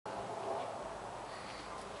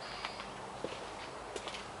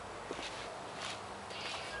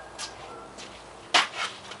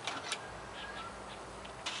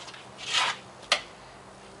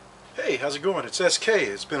how's it going? It's SK.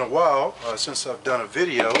 It's been a while since I've done a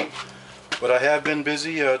video, but I have been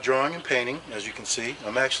busy drawing and painting, as you can see.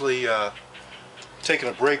 I'm actually taking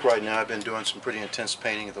a break right now. I've been doing some pretty intense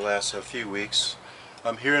painting the last few weeks.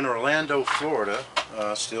 I'm here in Orlando, Florida,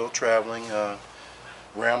 still traveling,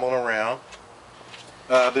 rambling around.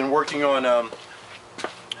 I've been working on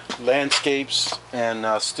landscapes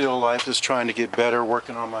and still life, just trying to get better,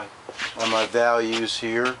 working on my values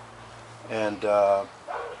here, and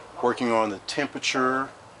working on the temperature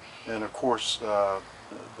and of course the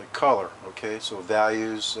color. Okay, so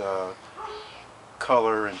values,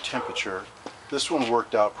 color and temperature. This one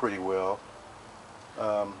worked out pretty well.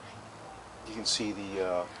 You can see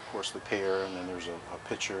of course the pear, and then there's a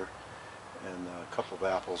picture and a couple of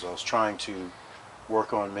apples. I was trying to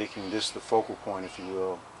work on making this the focal point, if you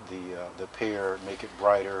will, the pear, make it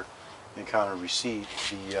brighter and kind of recede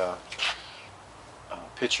the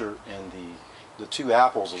picture and the two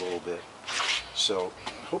apples a little bit. So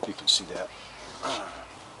I hope you can see that.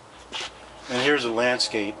 And here's a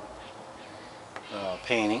landscape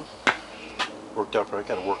painting. Worked out right.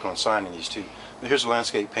 Got to work on signing these two. But here's a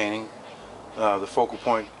landscape painting. The focal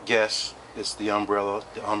point, guess, is the umbrella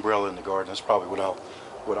in the garden. That's probably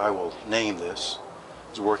what I will name this. I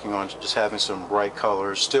was working on just having some bright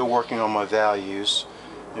colors. Still working on my values.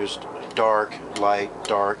 There's dark, light,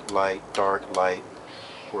 dark, light, dark, light.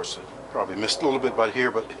 Of course, I probably missed a little bit by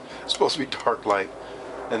here, but it's supposed to be dark, light.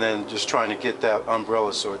 And then just trying to get that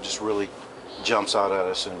umbrella so it just really jumps out at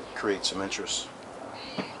us and creates some interest.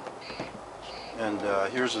 And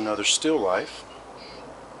here's another still life.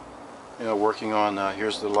 You know, working on,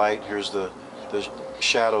 here's the light, here's the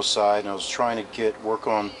shadow side, and I was trying to work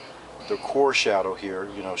on the core shadow here,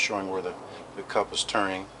 you know, showing where the cup is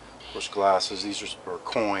turning. Of course, glasses, these are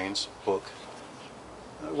coins, book.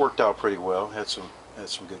 It worked out pretty well. Had some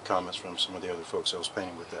good comments from some of the other folks I was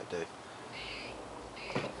painting with that day.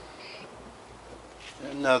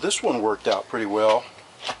 And this one worked out pretty well.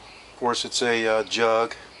 Of course, it's a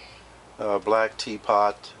jug, black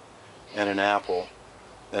teapot, and an apple.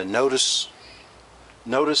 And notice,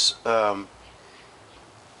 of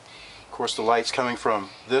course, the light's coming from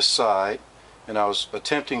this side, and I was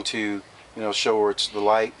attempting to, you know, show where it's the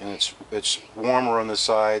light and it's warmer on this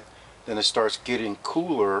side, then it starts getting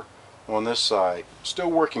cooler on this side. Still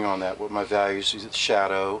working on that with my values. These are the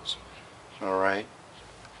shadows. All right,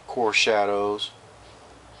 core shadows.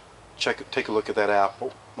 Take a look at that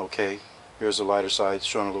apple. Okay, here's the lighter side,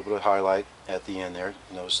 showing a little bit of highlight at the end there.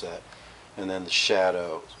 Notice that. And then the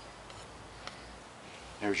shadows.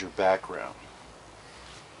 Here's your background.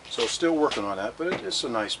 So still working on that, but it's a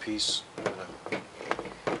nice piece.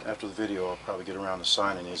 After the video, I'll probably get around to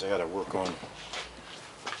signing these. I got to work on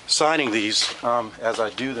signing these as I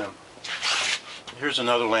do them. Here's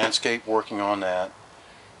another landscape, working on that.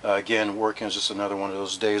 Again, working is just another one of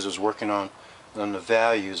those days I was working on the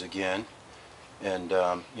values again, and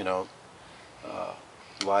you know,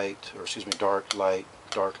 light, or excuse me, dark light,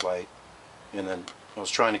 and then I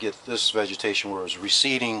was trying to get this vegetation where it was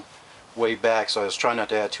receding way back, so I was trying not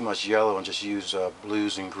to add too much yellow and just use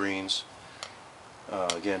blues and greens.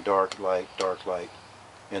 Again, dark light,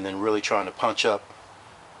 and then really trying to punch up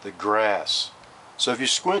the grass. So if you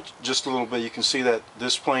squint just a little bit, you can see that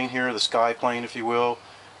this plane here, the sky plane, if you will,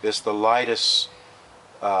 is the lightest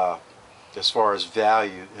as far as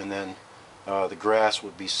value, and then the grass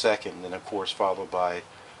would be second, and then of course followed by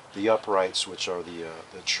the uprights, which are the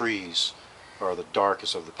trees, are the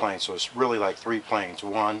darkest of the planes. So it's really like three planes,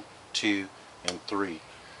 1, 2, and 3,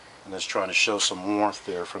 and it's trying to show some warmth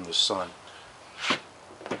there from the sun.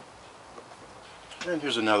 And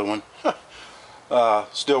here's another one.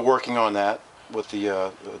 Still working on that with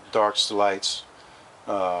the darks to lights,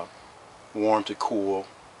 warm to cool,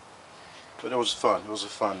 but it was fun. It was a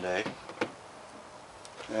fun day.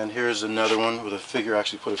 And here's another one with a figure.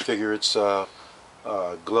 Actually put a figure. It's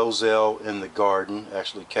Glozell in the garden.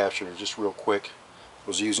 Actually captured it just real quick.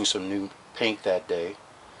 Was using some new paint that day,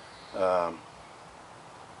 so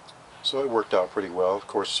it worked out pretty well. Of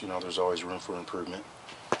course, you know, there's always room for improvement.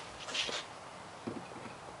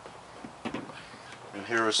 And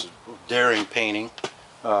here is a daring painting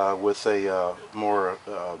with a more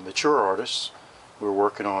mature artist. We're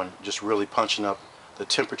working on just really punching up the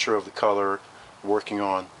temperature of the color, working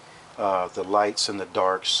on the lights and the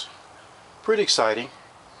darks. Pretty exciting.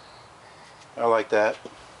 I like that.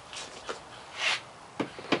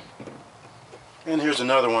 And here's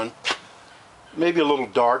another one. Maybe a little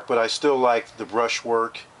dark, but I still like the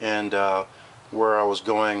brushwork and where I was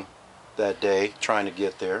going that day, trying to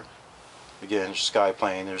get there. Again, sky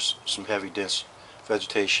plane. There's some heavy, dense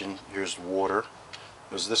vegetation. Here's water.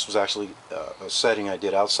 This was actually a setting I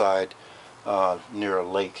did outside near a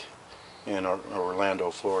lake in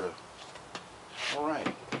Orlando, Florida. All right.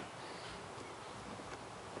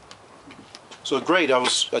 So great. I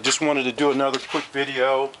just wanted to do another quick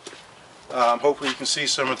video. Hopefully you can see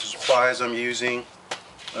some of the supplies I'm using,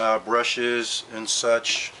 brushes and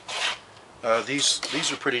such.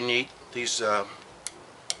 These are pretty neat. These are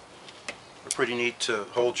pretty neat to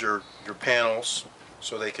hold your panels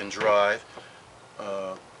so they can dry.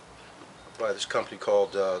 By this company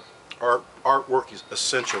called Artwork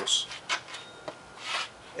Essentials.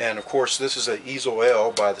 And of course this is an Easel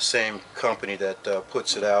L by the same company that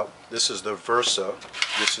puts it out. This is the Versa.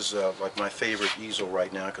 This is like my favorite easel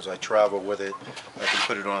right now because I travel with it. I can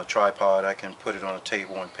put it on a tripod, I can put it on a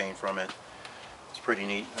table and paint from it. It's pretty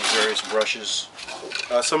neat. Various brushes.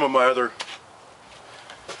 Some of my other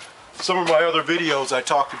videos I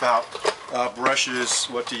talked about brushes,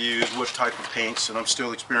 what to use, what type of paints, and I'm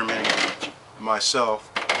still experimenting myself.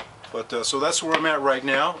 But so that's where I'm at right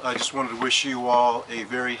now. I just wanted to wish you all a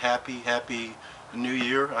very happy New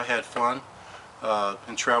Year. I had fun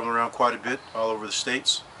and traveling around quite a bit all over the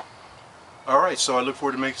States. Alright, so I look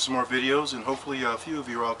forward to making some more videos, and hopefully a few of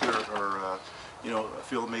you out there are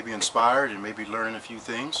feel maybe inspired and maybe learning a few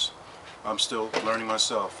things. I'm still learning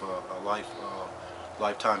myself, a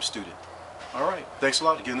lifetime student. Alright, thanks a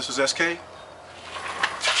lot. Again, this is SK.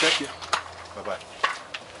 Check you. Bye-bye.